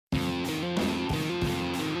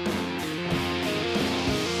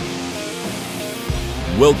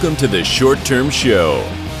Welcome to the Short Term Show,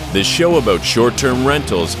 the show about short-term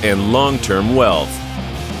rentals and long-term wealth,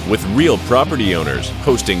 with real property owners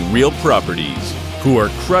hosting real properties who are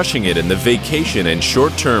crushing it in the vacation and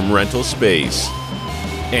short-term rental space.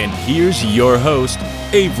 And here's your host,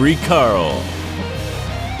 Avery Carl.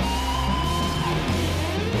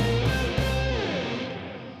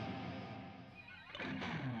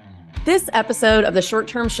 This episode of the Short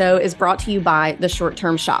Term Show is brought to you by the Short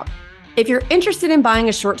Term Shop. If you're interested in buying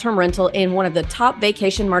a short-term rental in one of the top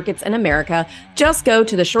vacation markets in America, just go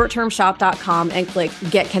to theshorttermshop.com and click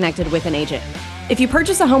Get Connected with an Agent. If you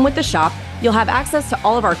purchase a home with the shop, you'll have access to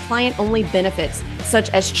all of our client-only benefits, such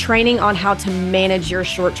as training on how to manage your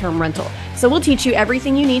short-term rental. So we'll teach you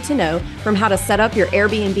everything you need to know, from how to set up your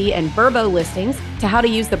Airbnb and Vrbo listings, to how to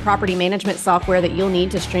use the property management software that you'll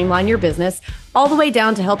need to streamline your business, all the way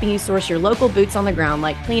down to helping you source your local boots on the ground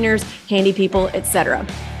like cleaners, handy people, etc.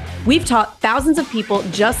 We've taught thousands of people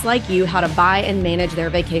just like you how to buy and manage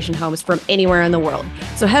their vacation homes from anywhere in the world.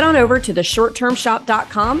 So head on over to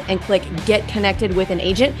theshorttermshop.com and click Get Connected with an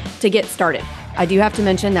Agent to get started. I do have to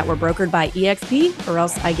mention that we're brokered by EXP, or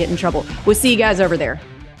else I get in trouble. We'll see you guys over there.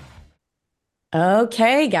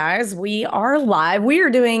 Okay, guys, we are live. We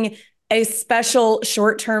are doing a special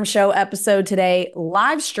short-term show episode today,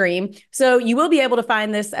 live stream. So you will be able to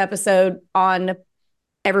find this episode on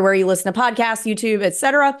everywhere you listen to podcasts, YouTube,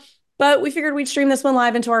 etc. But we figured we'd stream this one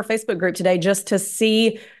live into our Facebook group today just to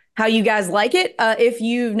see how you guys like it. If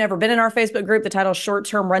you've never been in our Facebook group, the title is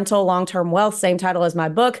Short-Term Rental, Long-Term Wealth, same title as my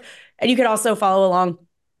book. And you could also follow along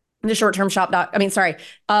the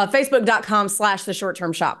Facebook.com/the Short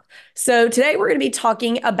Term Shop. So today we're going to be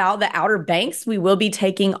talking about the Outer Banks. We will be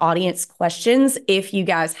taking audience questions if you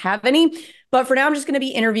guys have any. But for now, I'm just going to be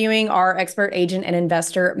interviewing our expert agent and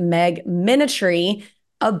investor, Meg Minetree,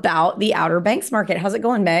 about the Outer Banks market. How's it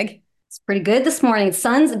going, Meg? It's pretty good this morning.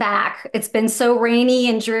 Sun's back. It's been so rainy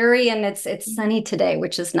and dreary, and it's sunny today,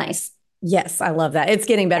 which is nice. Yes, I love that. It's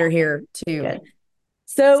getting better here too. Good.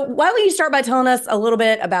 So why don't you start by telling us a little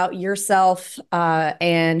bit about yourself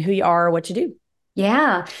and who you are, what you do?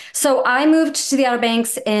 Yeah. So I moved to the Outer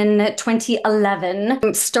Banks in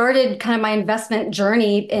 2011, started kind of my investment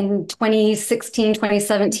journey in 2016,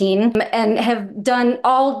 2017, and have done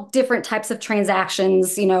all different types of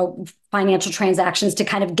transactions, financial transactions to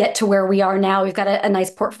kind of get to where we are now. We've got a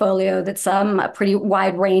nice portfolio that's a pretty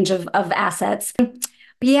wide range of assets.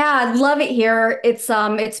 Yeah, I love it here.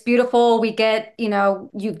 It's beautiful. We get,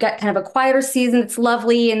 you've got kind of a quieter season. It's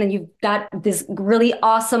lovely. And then you've got this really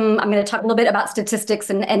awesome, I'm going to talk a little bit about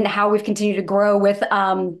statistics and how we've continued to grow with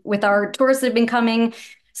our tourists that have been coming.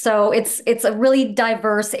 So it's a really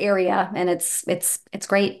diverse area, and it's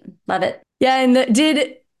great. Love it. Yeah. And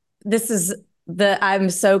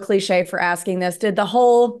I'm so cliche for asking this. Did the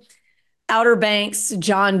whole Outer Banks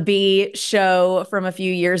John B show from a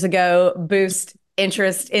few years ago boost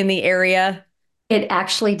interest in the area? It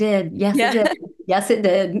actually did. Yes, yeah. It did. Yes, it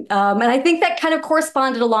did. And I think that kind of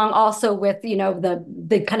corresponded along also with,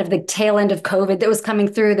 the kind of the tail end of COVID that was coming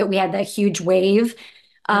through, that we had that huge wave.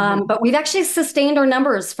 But we've actually sustained our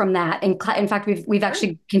numbers from that. And in fact, we've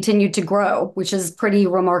actually continued to grow, which is pretty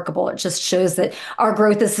remarkable. It just shows that our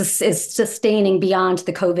growth is sustaining beyond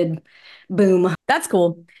the COVID boom. That's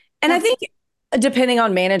cool. And I think depending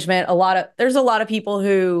on management, there's a lot of people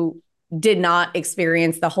who did not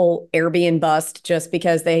experience the whole Airbnb bust just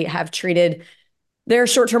because they have treated their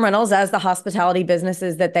short-term rentals as the hospitality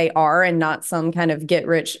businesses that they are, and not some kind of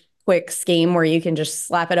get-rich-quick scheme where you can just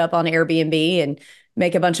slap it up on Airbnb and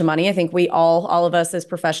make a bunch of money. I think all of us as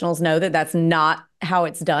professionals know that that's not how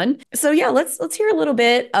it's done. So yeah, let's hear a little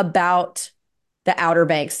bit about the Outer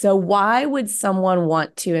Banks. So why would someone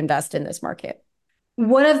want to invest in this market?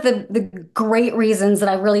 One of the great reasons that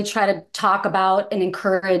I really try to talk about and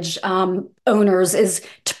encourage owners is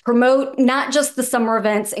to promote not just the summer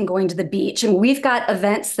events and going to the beach. And we've got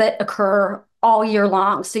events that occur all year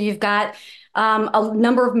long. So you've got a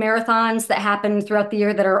number of marathons that happen throughout the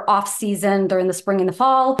year that are off season. They're in the spring and the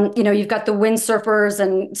fall. You've got the windsurfers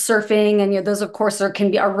and surfing, and those of course are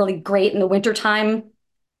really great in the wintertime.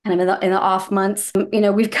 Kind of in the off months.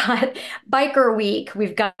 We've got Biker Week,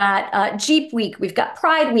 we've got Jeep Week, we've got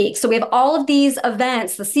Pride Week. So we have all of these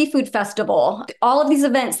events, the Seafood Festival, all of these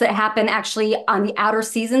events that happen actually on the outer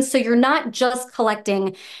season. So you're not just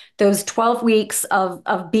collecting those 12 weeks of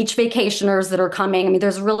beach vacationers that are coming. I mean,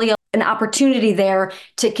 there's really an opportunity there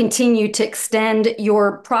to continue to extend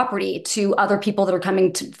your property to other people that are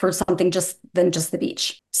coming for something than just the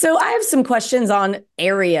beach. So I have some questions on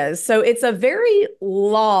areas. So it's a very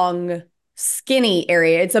long, skinny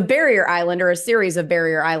area. It's a barrier island or a series of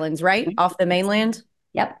barrier islands, right? Off the mainland?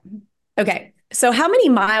 Yep. Okay. So how many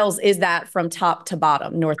miles is that from top to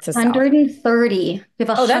bottom, north to south? 130. We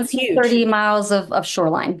have Oh, that's huge. 130 miles of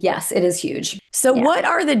shoreline. Yes, it is huge. So what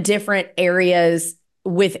are the different areas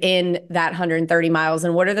within that 130 miles,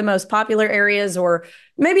 and what are the most popular areas, or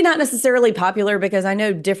maybe not necessarily popular, because I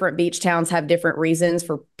know different beach towns have different reasons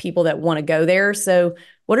for people that want to go there. So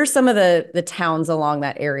what are some of the towns along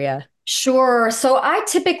that area? Sure. So I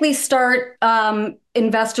typically start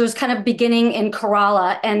investors kind of beginning in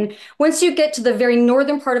Kerala. And once you get to the very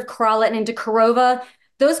northern part of Kerala and into Korova,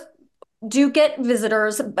 those do get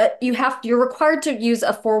visitors, but you're required to use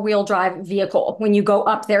a four-wheel drive vehicle when you go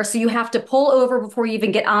up there. So you have to pull over before you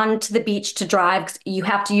even get onto the beach to drive. You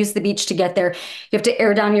have to use the beach to get there. You have to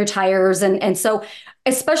air down your tires. And so,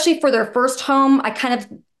 especially for their first home, I kind of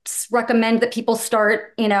recommend that people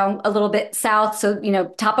start, a little bit south. So,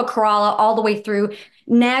 top of Kerala all the way through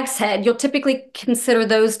Nag's Head. You'll typically consider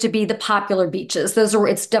those to be the popular beaches.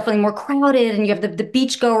 It's definitely more crowded, and you have the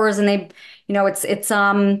beach goers, and they,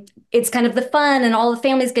 it's kind of the fun, and all the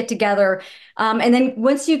families get together. And then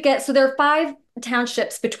once you get, so there are 5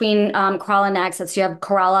 townships between Kerala and Nag's Head. So you have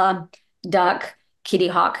Kerala, Duck, Kitty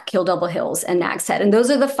Hawk, Kill Double Hills, and Nag's Head. And those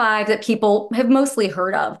are the 5 that people have mostly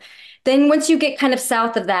heard of. Then once you get kind of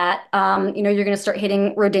south of that, you're going to start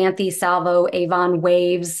hitting Rodanthe, Salvo, Avon,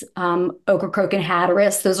 Waves, Ocracoke, and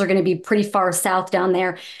Hatteras. Those are going to be pretty far south down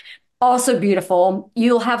there. Also beautiful.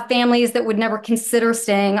 You'll have families that would never consider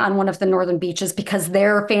staying on one of the northern beaches because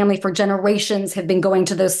their family for generations have been going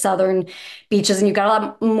to those southern beaches. And you've got a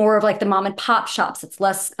lot more of like the mom and pop shops. It's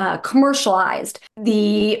less commercialized.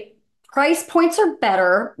 The price points are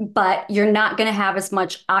better, but you're not going to have as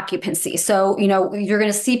much occupancy. So, you're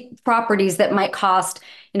going to see properties that might cost,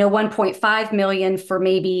 1.5 million for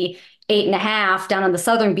maybe 8.5 down on the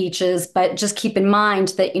southern beaches, but just keep in mind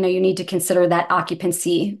that, you need to consider that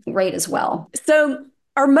occupancy rate as well. So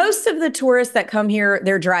are most of the tourists that come here,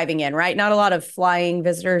 they're driving in, right? Not a lot of flying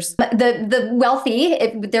visitors? The wealthy,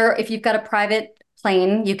 if you've got a private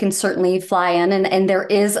plane, you can certainly fly in, and there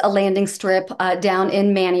is a landing strip down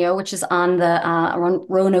in Manio, which is on the around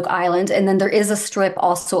Roanoke Island, and then there is a strip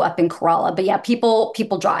also up in Kerala. But yeah, people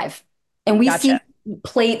drive, and we see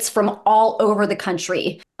plates from all over the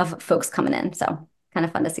country of folks coming in. So kind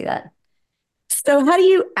of fun to see that. So how do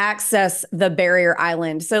you access the barrier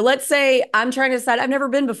island? So let's say I'm trying to decide, I've never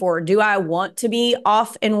been before. Do I want to be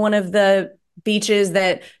off in one of the beaches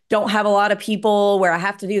that don't have a lot of people, where I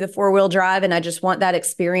have to do the 4-wheel drive, and I just want that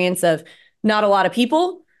experience of not a lot of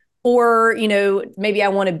people? Or, maybe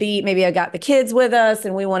maybe I got the kids with us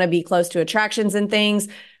and we want to be close to attractions and things.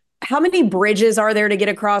 How many bridges are there to get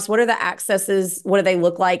across? What are the accesses? What do they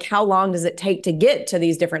look like? How long does it take to get to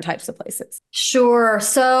these different types of places? Sure.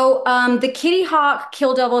 So the Kitty Hawk,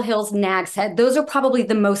 Kill Double Hills, Nag's Head, those are probably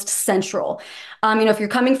the most central. If you're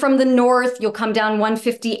coming from the north, you'll come down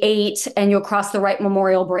 158 and you'll cross the Wright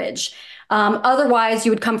Memorial Bridge. Otherwise,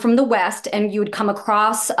 you would come from the west and you would come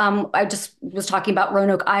across, I just was talking about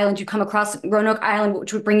Roanoke Island. You come across Roanoke Island,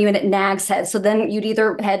 which would bring you in at Nag's Head. So then you'd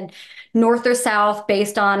either head north or south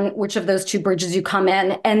based on which of those 2 bridges you come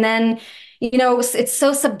in. And then, it's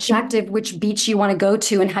so subjective which beach you want to go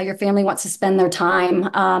to and how your family wants to spend their time.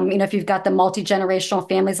 If you've got the multi-generational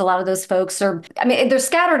families, a lot of those folks they're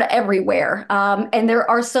scattered everywhere. And there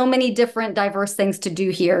are so many different diverse things to do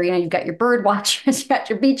here. You've got your bird watchers, you've got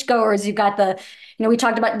your beach goers, you've got we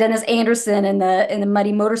talked about Dennis Anderson in the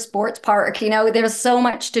Muddy Motorsports Park. There's so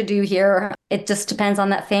much to do here. It just depends on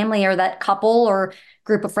that family or that couple or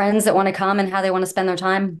group of friends that want to come and how they want to spend their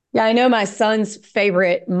time. Yeah, I know my son's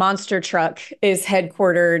favorite monster truck is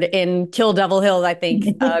headquartered in Kill Double Hills, I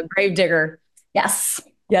think, Gravedigger. Yes.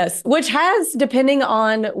 Yes, which has, depending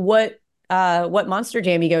on what Monster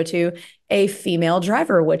Jam you go to, a female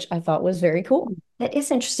driver, which I thought was very cool. That is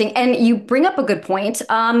interesting. And you bring up a good point.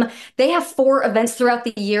 They have 4 events throughout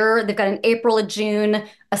the year. They've got an April, a June,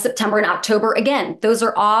 a September, and October. Again, those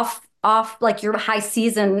are off like your high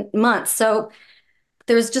season months. So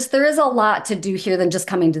there is a lot to do here than just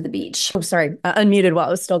coming to the beach. Oh, sorry. I unmuted while I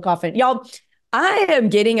was still coughing. Y'all, I am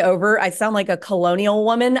getting over, I sound like a colonial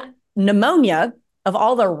woman, pneumonia of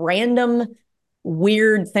all the random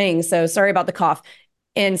weird things. So sorry about the cough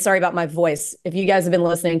and sorry about my voice. If you guys have been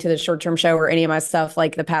listening to the short-term show or any of my stuff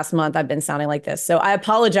like the past month, I've been sounding like this. So I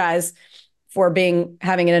apologize for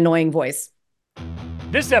having an annoying voice.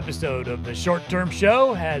 This episode of the Short Term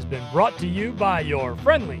Show has been brought to you by your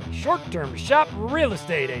friendly Short Term Shop real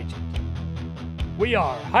estate agent. We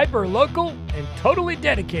are hyper-local and totally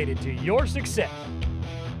dedicated to your success.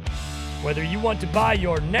 Whether you want to buy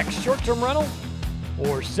your next short-term rental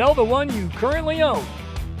or sell the one you currently own,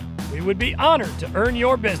 we would be honored to earn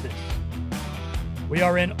your business. We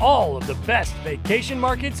are in all of the best vacation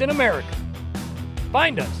markets in America.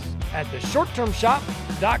 Find us at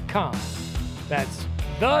theshorttermshop.com. That's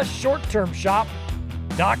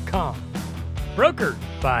theshorttermshop.com. Brokered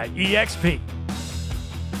by EXP.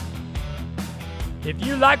 If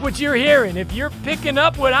you like what you're hearing, if you're picking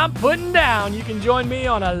up what I'm putting down, you can join me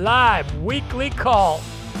on a live weekly call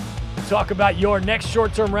to talk about your next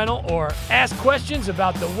short-term rental or ask questions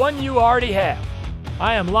about the one you already have.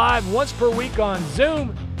 I am live once per week on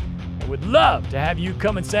Zoom and would love to have you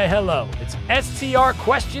come and say hello. It's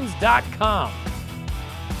strquestions.com.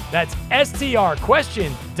 That's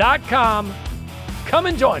strquestions.com. Come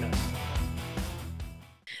and join us.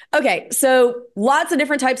 Okay, so lots of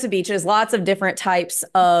different types of beaches, lots of different types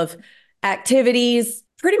of activities.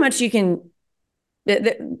 Pretty much you can,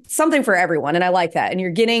 something for everyone. And I like that. And you're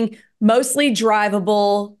getting mostly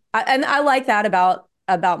drivable. And I like that about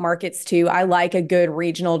markets too. I like a good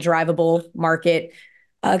regional drivable market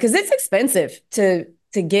because it's expensive to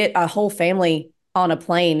get a whole family on a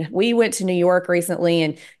plane. We went to New York recently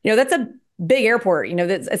and, that's a big airport.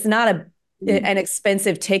 It's not an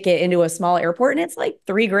expensive ticket into a small airport. And it's like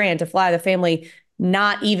 $3,000 to fly the family,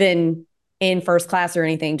 not even in first class or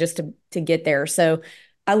anything, just to get there. So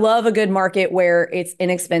I love a good market where it's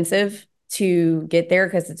inexpensive to get there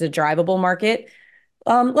because it's a drivable market.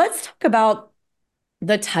 Let's talk about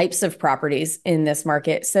the types of properties in this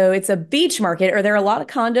market. So it's a beach market. Are there a lot of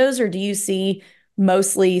condos or do you see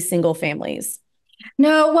mostly single families?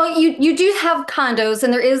 No, well, you do have condos,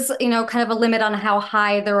 and there is, kind of a limit on how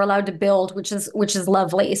high they're allowed to build, which is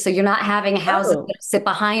lovely. So you're not having houses that sit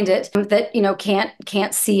behind it that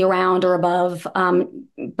can't see around or above.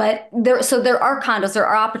 But there are condos, there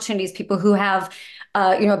are opportunities. People who have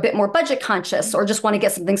a bit more budget conscious or just want to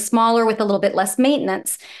get something smaller with a little bit less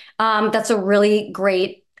maintenance. That's a really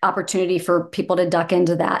great opportunity for people to duck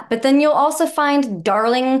into that. But then you'll also find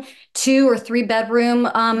darling 2 or 3 bedroom,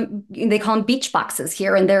 they call them beach boxes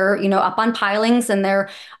here. And they're, up on pilings and they're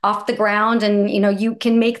off the ground and, you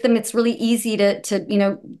can make them, it's really easy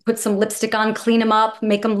to put some lipstick on, clean them up,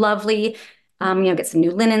 make them lovely, get some new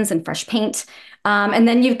linens and fresh paint. And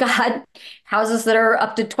then you've got houses that are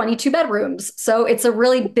up to 22 bedrooms. So it's a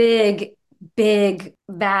really big,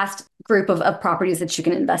 vast group of properties that you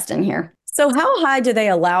can invest in here. So how high do they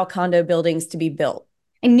allow condo buildings to be built?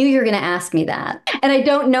 I knew you were going to ask me that. And I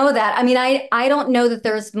don't know that. I mean, I don't know that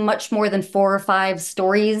there's much more than 4 or 5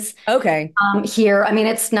 stories. Okay. Here. I mean,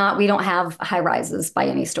 we don't have high rises by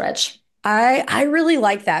any stretch. I really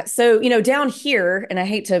like that. So, down here, and I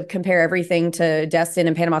hate to compare everything to Destin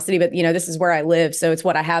and Panama City, but, this is where I live. So it's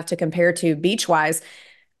what I have to compare to beach wise.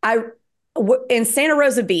 In Santa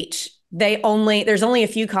Rosa Beach, there's only a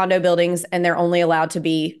few condo buildings and they're only allowed to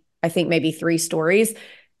be, I think, maybe 3 stories.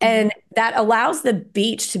 And that allows the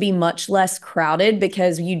beach to be much less crowded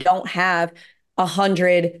because you don't have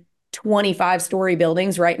 125-story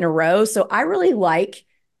buildings right in a row. So I really like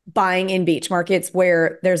buying in beach markets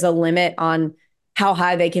where there's a limit on how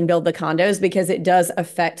high they can build the condos because it does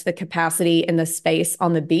affect the capacity and the space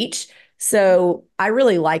on the beach. So I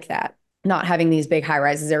really like that, not having these big high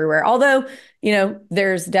rises everywhere. Although,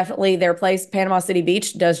 there's definitely their place. Panama City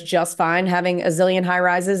Beach does just fine having a zillion high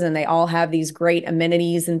rises and they all have these great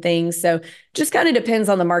amenities and things. So just kind of depends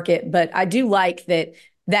on the market. But I do like that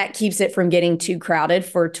keeps it from getting too crowded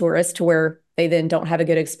for tourists to where they then don't have a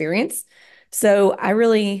good experience. So I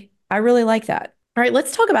really like that. All right,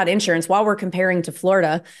 let's talk about insurance while we're comparing to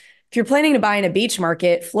Florida. If you're planning to buy in a beach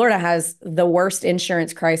market, Florida has the worst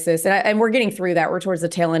insurance crisis. And we're getting through that. We're towards the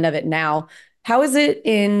tail end of it now. How is it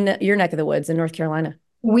in your neck of the woods in North Carolina?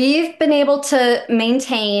 We've been able to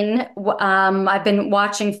maintain, I've been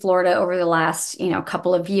watching Florida over the last,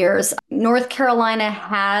 couple of years. North Carolina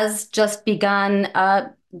has just begun,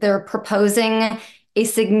 they're proposing a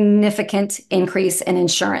significant increase in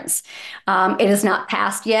insurance. It is not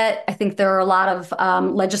passed yet. I think there are a lot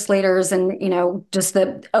of legislators and, just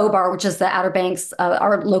the OBAR, which is the Outer Banks,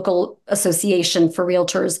 our local association for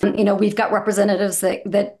realtors. We've got representatives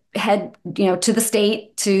that head, to the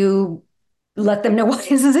state to let them know why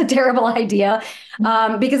this is a terrible idea,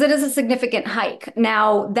 because it is a significant hike.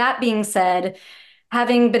 Now, that being said,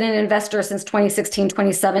 having been an investor since 2016,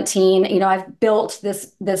 2017, I've built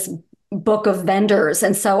this book of vendors.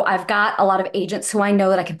 And so I've got a lot of agents who I know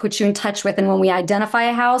that I can put you in touch with. And when we identify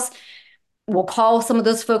a house, we'll call some of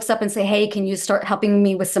those folks up and say, hey, can you start helping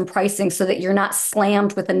me with some pricing so that you're not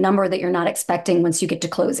slammed with a number that you're not expecting once you get to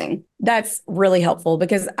closing? That's really helpful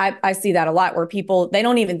because I see that a lot where people, they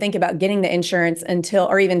don't even think about getting the insurance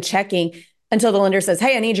or even checking until the lender says,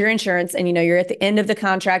 hey, I need your insurance. And, you're at the end of the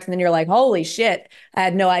contract and then you're like, holy shit, I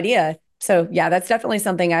had no idea. So yeah, that's definitely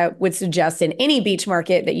something I would suggest in any beach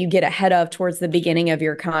market that you get ahead of towards the beginning of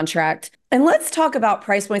your contract. And let's talk about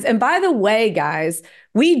price points. And by the way, guys,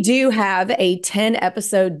 we do have a 10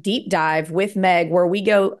 episode deep dive with Meg where we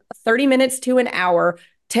go 30 minutes to an hour,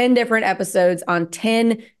 10 different episodes on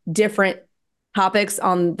 10 different topics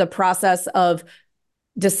on the process of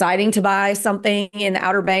deciding to buy something in the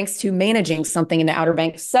Outer Banks to managing something in the Outer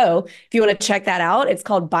Banks. So if you want to check that out, it's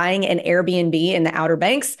called Buying an Airbnb in the Outer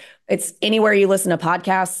Banks. It's anywhere you listen to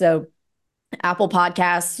podcasts. So Apple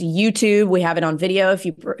Podcasts, YouTube, we have it on video if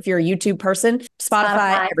you're a YouTube person,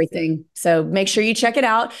 Spotify, everything. So make sure you check it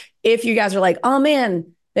out. If you guys are like, oh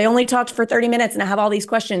man, they only talked for 30 minutes and I have all these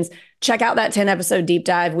questions, check out that 10 episode deep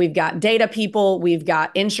dive. We've got data people, we've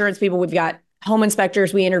got insurance people, we've got home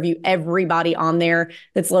inspectors. We interview everybody on there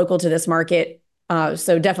that's local to this market.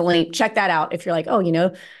 So definitely check that out if you're like, oh,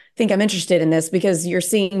 I think I'm interested in this, because you're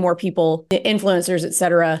seeing more people, influencers, et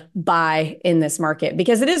cetera, buy in this market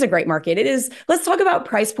because it is a great market. It is. Let's talk about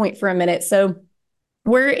price point for a minute. So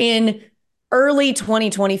we're in early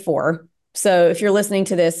 2024. So if you're listening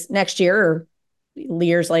to this next year or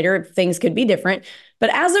years later, things could be different.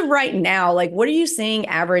 But as of right now, like, what are you seeing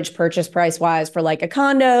average purchase price wise for like a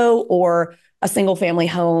condo or a single family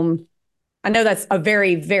home? I know that's a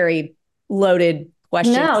very, very loaded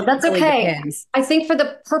question. No, that's really okay. depends. I think for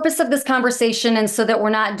the purpose of this conversation, and so that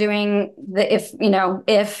we're not doing the if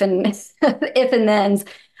and if and thens,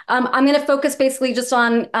 I'm going to focus basically just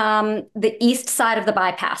on the east side of the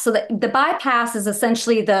bypass. So the bypass is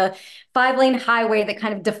essentially the 5-lane highway that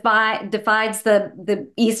kind of divides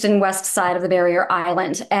the east and west side of the barrier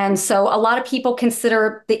island. And so a lot of people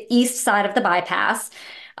consider the east side of the bypass.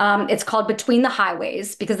 It's called Between the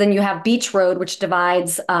Highways because then you have Beach Road, which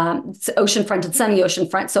divides oceanfront and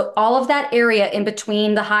semi-oceanfront. So all of that area in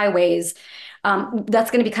between the highways,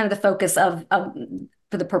 that's going to be kind of the focus of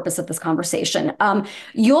for the purpose of this conversation.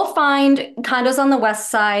 You'll find condos on the west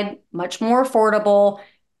side much more affordable.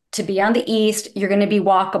 To be on the east, you're going to be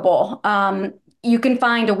walkable. You can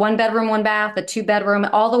find a 1-bedroom, 1-bath, a 2-bedroom,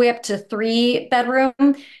 all the way up to 3-bedroom,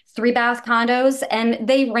 3-bath condos, and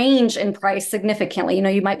they range in price significantly.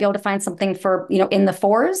 You might be able to find something for, in the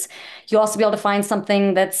fours. You'll also be able to find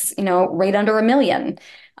something that's, right under $1 million.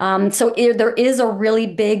 So there is a really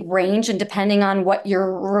big range, and depending on what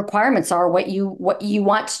your requirements are, what you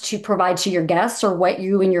want to provide to your guests, or what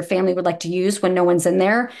you and your family would like to use when no one's in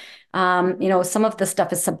there. Some of the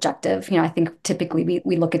stuff is subjective. I think typically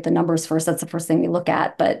we look at the numbers first. That's the first thing we look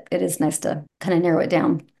at, but it is nice to kind of narrow it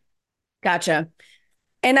down. Gotcha.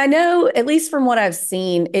 And I know, at least from what I've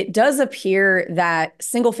seen, it does appear that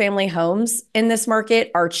single family homes in this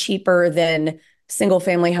market are cheaper than single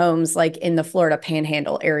family homes like in the Florida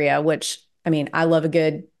Panhandle area, which, I mean, I love a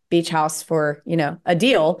good beach house for, a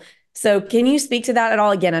deal. So can you speak to that at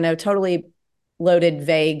all? Again, I know totally loaded,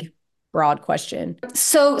 vague, broad question.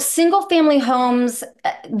 So single family homes,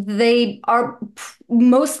 they are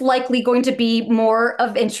most likely going to be more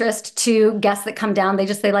of interest to guests that come down.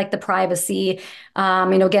 They like the privacy.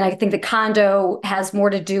 Again, I think the condo has more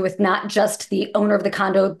to do with not just the owner of the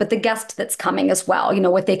condo, but the guest that's coming as well,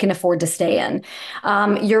 what they can afford to stay in.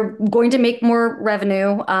 You're going to make more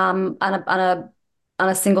revenue on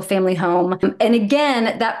a single family home. And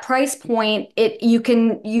again, that price point, you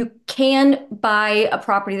can buy a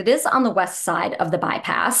property that is on the west side of the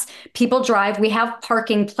bypass. People drive. We have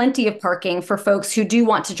parking, plenty of parking for folks who do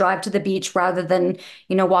want to drive to the beach rather than,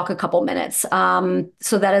 walk a couple minutes.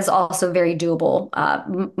 So that is also very doable.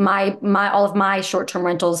 All of my short-term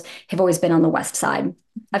rentals have always been on the west side.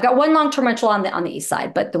 I've got one long-term rental on the east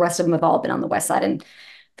side, but the rest of them have all been on the west side. And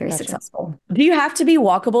very successful. Do you have to be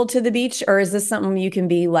walkable to the beach, or is this something you can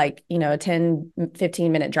be like, a 10,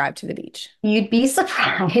 15-minute drive to the beach? You'd be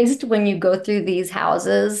surprised when you go through these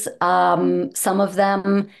houses, some of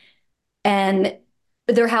them, and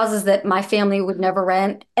they're houses that my family would never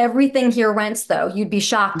rent. Everything here rents, though. You'd be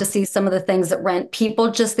shocked to see some of the things that rent.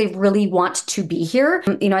 People they really want to be here.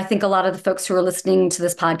 I think a lot of the folks who are listening to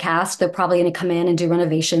this podcast, they're probably going to come in and do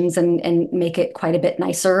renovations and make it quite a bit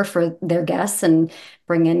nicer for their guests and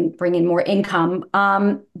bring in more income.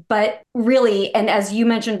 But really, and as you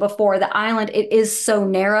mentioned before, the island, it is so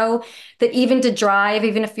narrow that even to drive,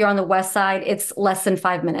 even if you're on the west side, it's less than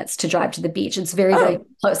 5 minutes to drive to the beach. It's very, very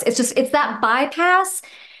close. It's that bypass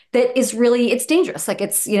that is really, it's dangerous. Like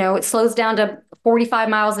it slows down to 45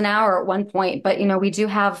 miles an hour at one point, but we do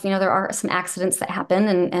have, there are some accidents that happen,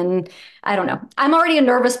 and I don't know. I'm already a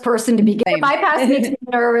nervous person to begin. Bypass makes me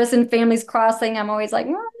nervous, and families crossing, I'm always like,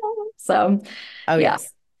 so. Oh,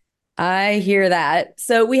 yes. I hear that.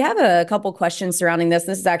 So we have a couple questions surrounding this.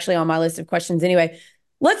 This is actually on my list of questions anyway.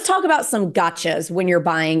 let's talk about some gotchas when you're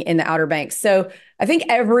buying in the Outer Banks. So I think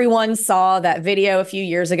everyone saw that video a few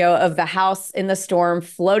years ago of the house in the storm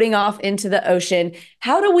floating off into the ocean.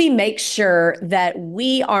 How do we make sure that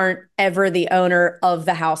we aren't ever the owner of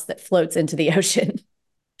the house that floats into the ocean?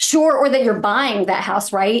 Sure, or that you're buying that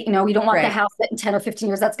house, right? You don't want the Right. house that in 10 or 15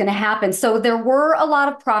 years that's going to happen. So there were a lot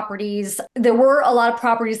of properties,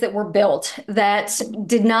 that were built that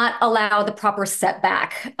did not allow the proper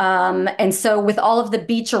setback. And so with all of the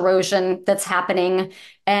beach erosion that's happening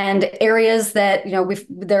and areas that,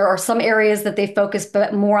 there are some areas that they focus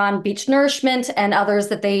but more on beach nourishment and others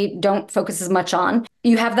that they don't focus as much on.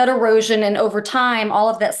 You have that erosion, and over time, all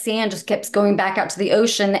of that sand just keeps going back out to the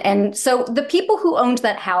ocean. And so the people who owned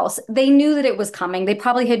that house, they knew that it was coming. They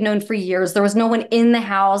probably had known for years. There was no one in the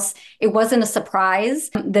house. It wasn't a surprise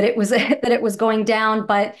that it was that it was going down.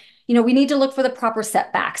 But we need to look for the proper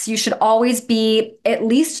setbacks. You should always be at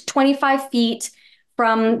least 25 feet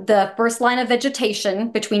from the first line of vegetation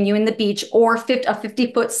between you and the beach, or a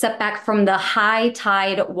 50-foot setback from the high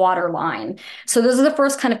tide water line. So those are the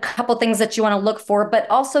first kind of couple things that you want to look for. But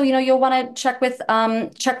also, you'll want to check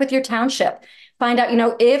with your township, find out,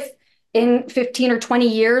 if in 15 or 20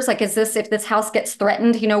 years, like, if this house gets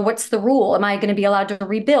threatened, what's the rule? Am I going to be allowed to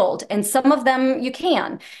rebuild? And some of them you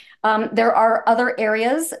can. There are other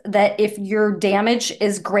areas that if your damage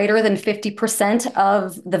is greater than 50%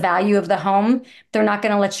 of the value of the home, they're not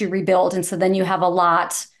going to let you rebuild. And so then you have a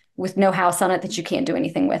lot with no house on it that you can't do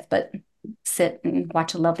anything with, but sit and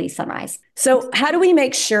watch a lovely sunrise. So how do we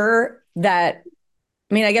make sure that,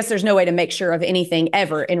 I guess there's no way to make sure of anything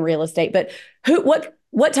ever in real estate, but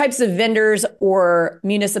what types of vendors or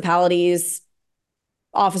municipalities,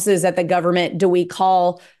 offices at the government do we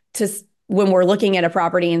call to when we're looking at a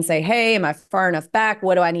property and say, hey, am I far enough back?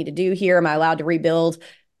 What do I need to do here? Am I allowed to rebuild?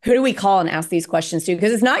 Who do we call and ask these questions to?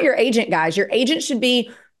 Because it's not your agent, guys. Your agent should be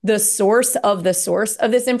the source of this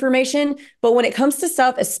information. But when it comes to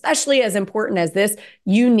stuff, especially as important as this,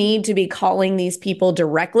 you need to be calling these people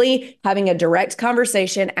directly, having a direct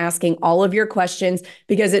conversation, asking all of your questions,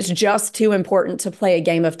 because it's just too important to play a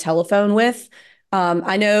game of telephone with.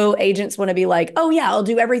 I know agents want to be like, oh yeah, I'll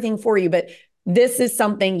do everything for you. But this is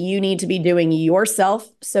something you need to be doing yourself.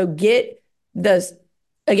 So your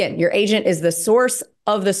agent is the source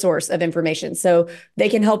of information. So they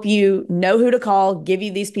can help you know who to call, give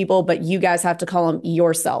you these people, but you guys have to call them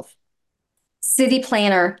yourself. City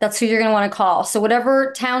planner, that's who you're going to want to call. So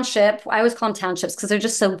whatever township, I always call them townships because they're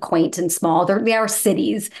just so quaint and small. They are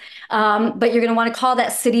cities. But you're going to want to call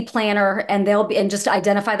that city planner, and and just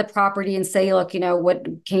identify the property and say, look, what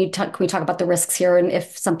can we talk about the risks here? And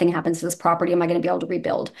if something happens to this property, am I going to be able to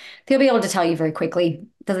rebuild? They'll be able to tell you very quickly.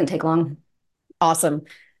 It doesn't take long. Awesome.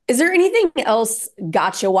 Is there anything else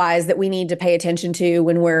gotcha wise that we need to pay attention to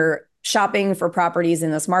when we're shopping for properties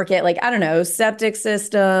in this market? Like, I don't know, septic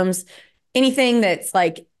systems, anything that's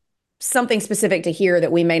like something specific to here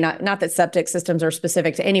that we may not that septic systems are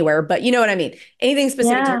specific to anywhere, but you know what I mean? Anything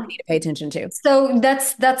specific to here we need to pay attention to. So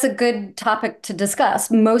that's a good topic to discuss.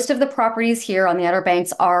 Most of the properties here on the Outer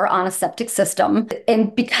Banks are on a septic system.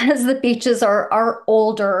 And because the beaches are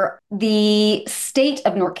older, the state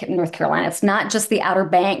of North Carolina, it's not just the Outer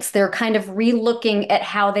Banks, they're kind of re-looking at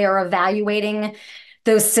how they are evaluating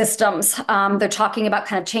those systems. They're talking about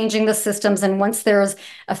kind of changing the systems. And once there's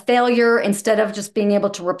a failure, instead of just being able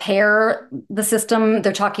to repair the system,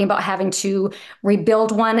 they're talking about having to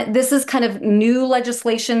rebuild one. This is kind of new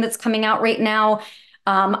legislation that's coming out right now.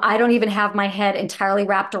 I don't even have my head entirely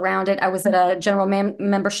wrapped around it. I was at a general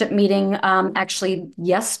membership meeting actually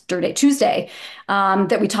Tuesday,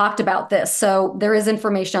 that we talked about this. So there is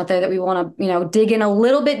information out there that we want to, dig in a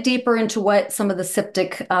little bit deeper into what some of the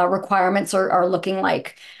septic requirements are looking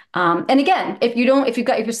like. And again, if your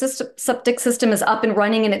septic system is up and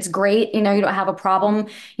running and it's great, you don't have a problem,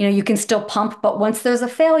 you can still pump. But once there's a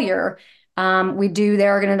failure, they're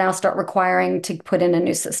going to now start requiring to put in a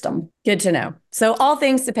new system. Good to know. So all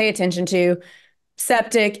things to pay attention to.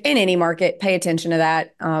 Septic in any market, pay attention to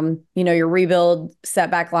that. Your rebuild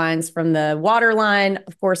setback lines from the water line,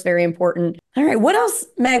 of course, very important. All right. What else,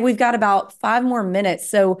 Meg? We've got about 5 more minutes.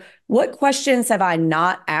 So what questions have I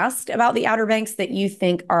not asked about the Outer Banks that you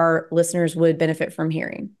think our listeners would benefit from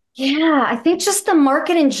hearing? Yeah, I think just the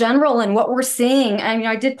market in general and what we're seeing.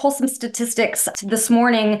 I did pull some statistics this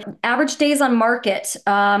morning. Average days on market,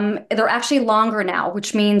 they're actually longer now,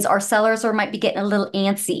 which means our sellers might be getting a little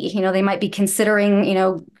antsy. They might be considering,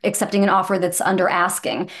 accepting an offer that's under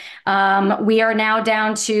asking. We are now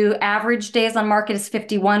down to average days on market is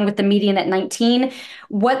 51 with the median at 19.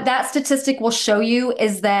 What that statistic will show you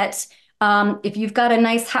is that If you've got a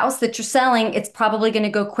nice house that you're selling, it's probably going to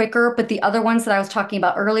go quicker. But the other ones that I was talking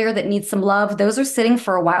about earlier that need some love, those are sitting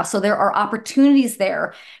for a while. So there are opportunities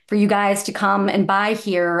there for you guys to come and buy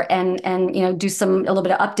here and do a little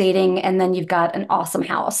bit of updating, and then you've got an awesome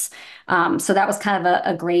house. So that was kind of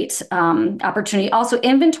a great opportunity. Also,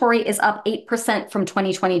 inventory is up 8% from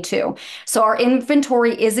 2022. So our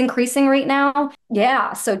inventory is increasing right now.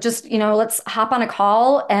 Yeah. So just, let's hop on a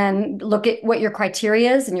call and look at what your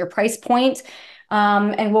criteria is and your price point.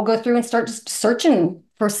 And we'll go through and start just searching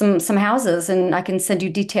for some houses, and I can send you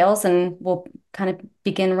details and we'll kind of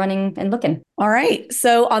begin running and looking. All right.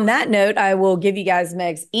 So on that note, I will give you guys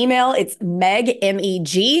Meg's email. It's Meg,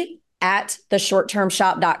 MEG, at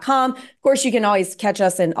theshorttermshop.com. Of course, you can always catch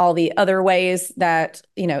us in all the other ways that,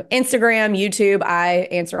 Instagram, YouTube, I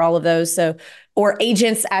answer all of those. So, or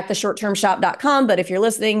agents at theshorttermshop.com. But if you're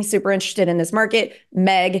listening, super interested in this market,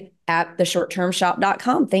 Meg at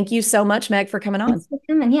theshorttermshop.com. Thank you so much, Meg, for coming on. Thanks for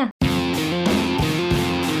coming. Yeah.